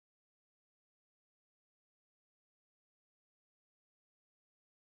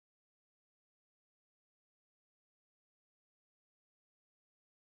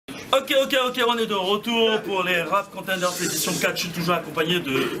Ok, on est de retour pour les Rap Contenders édition 4. Je suis toujours accompagné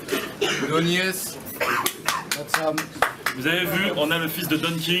de... Donies. Vous avez vu, on a le fils de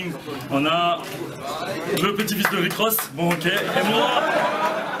Don King, on a le petit-fils de Rick Ross, bon ok, et moi...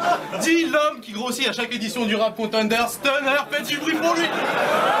 Dis l'homme qui grossit à chaque édition du Rap Contenders. Stunner, faites du bruit pour lui.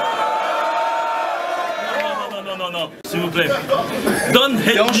 Non, s'il vous plaît. Don't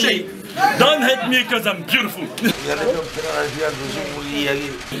hate me. Don't hate me because I'm beautiful.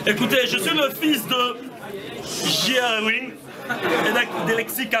 Écoutez, je suis le fils de J.R.Wing et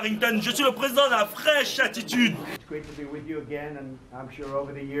d'Alexis Carrington. Je suis le président de la fraîche attitude.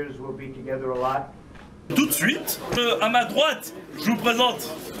 Tout de suite, à ma droite, je vous présente.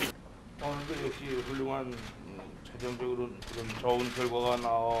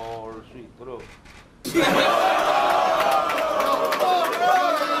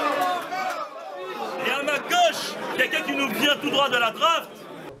 Et à ma gauche, quelqu'un qui nous vient tout droit de la draft.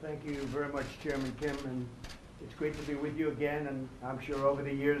 Thank you very much, Chairman Kim, and it's great to be with you again, and I'm sure over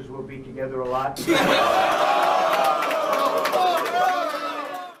the years we'll be together a lot.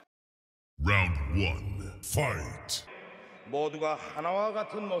 Round 1, fight. 모두가 하나와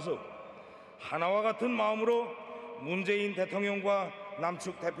같은 모습, 하나와 같은 마음으로 문재인 대통령과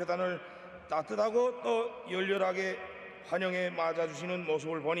남측 대표단을 따뜻하고 또 열렬하게 환영해 맞아주시는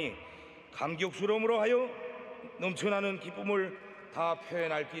모습을 보니 감격스러움으로 하여 넘쳐나는 기쁨을 다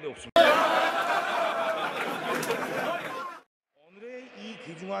표현할 길이 없습니다. 오늘의 이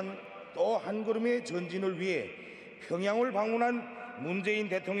귀중한 또 한 걸음의 전진을 위해 평양을 방문한 문재인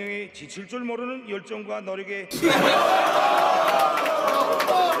대통령의 지칠 줄 모르는 열정과 노력에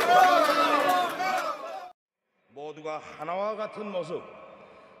모두가 하나와 같은 모습,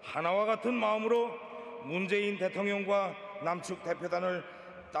 하나와 같은 마음으로 문재인 대통령과 남측 대표단을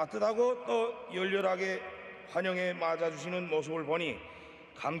따뜻하고 또 열렬하게 환영해 맞아주시는 모습을 보니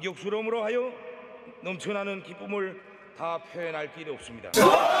감격스러움으로 하여 넘쳐나는 기쁨을 다 표현할 길이 없습니다.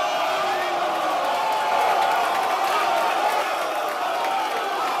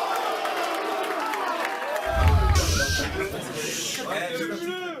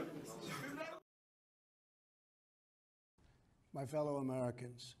 My fellow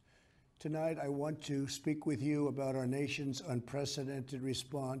Americans, tonight I want to speak with you about our nation's unprecedented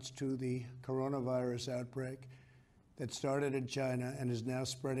response to the coronavirus outbreak that started in China and is now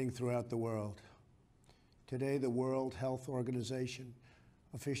spreading throughout the world. Today, the World Health Organization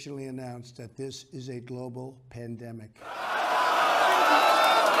officially announced that this is a global pandemic.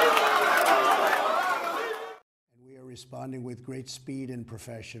 And we are responding with great speed and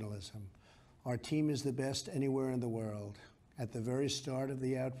professionalism. Our team is the best anywhere in the world. At the very start of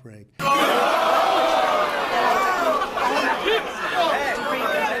the outbreak,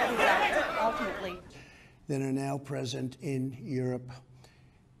 that are now present in Europe.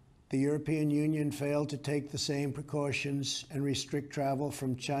 The European Union failed to take the same precautions and restrict travel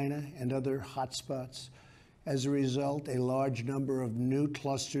from China and other hotspots. As a result, a large number of new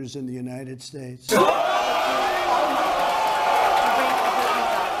clusters in the United States.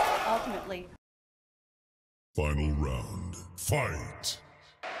 Final round, fight.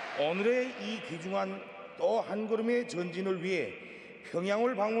 오늘의 이 귀중한 또 한 걸음의 전진을 위해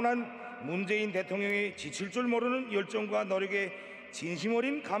평양을 방문한 문재인 대통령의 지칠 줄 모르는 열정과 노력에 진심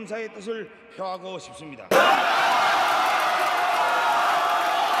어린 감사의 뜻을 표하고 싶습니다.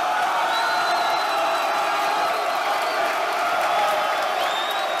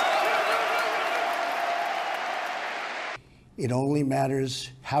 It only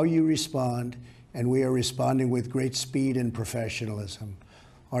matters how you respond, and we are responding with great speed and professionalism.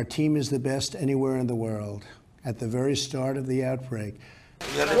 Our team is the best anywhere in the world. At the very start of the outbreak,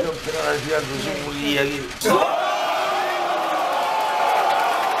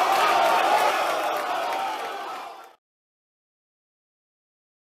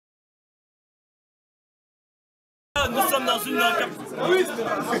 nous sommes dans une...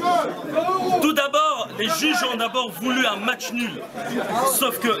 Tout d'abord, les juges ont d'abord voulu un match nul.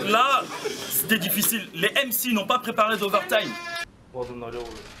 Sauf que là, c'était difficile. Les MC n'ont pas préparé d'overtime.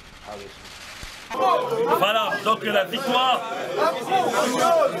 Voilà, donc la victoire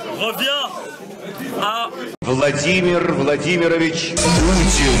revient à Владимир Владимирович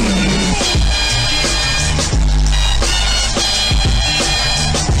Путин.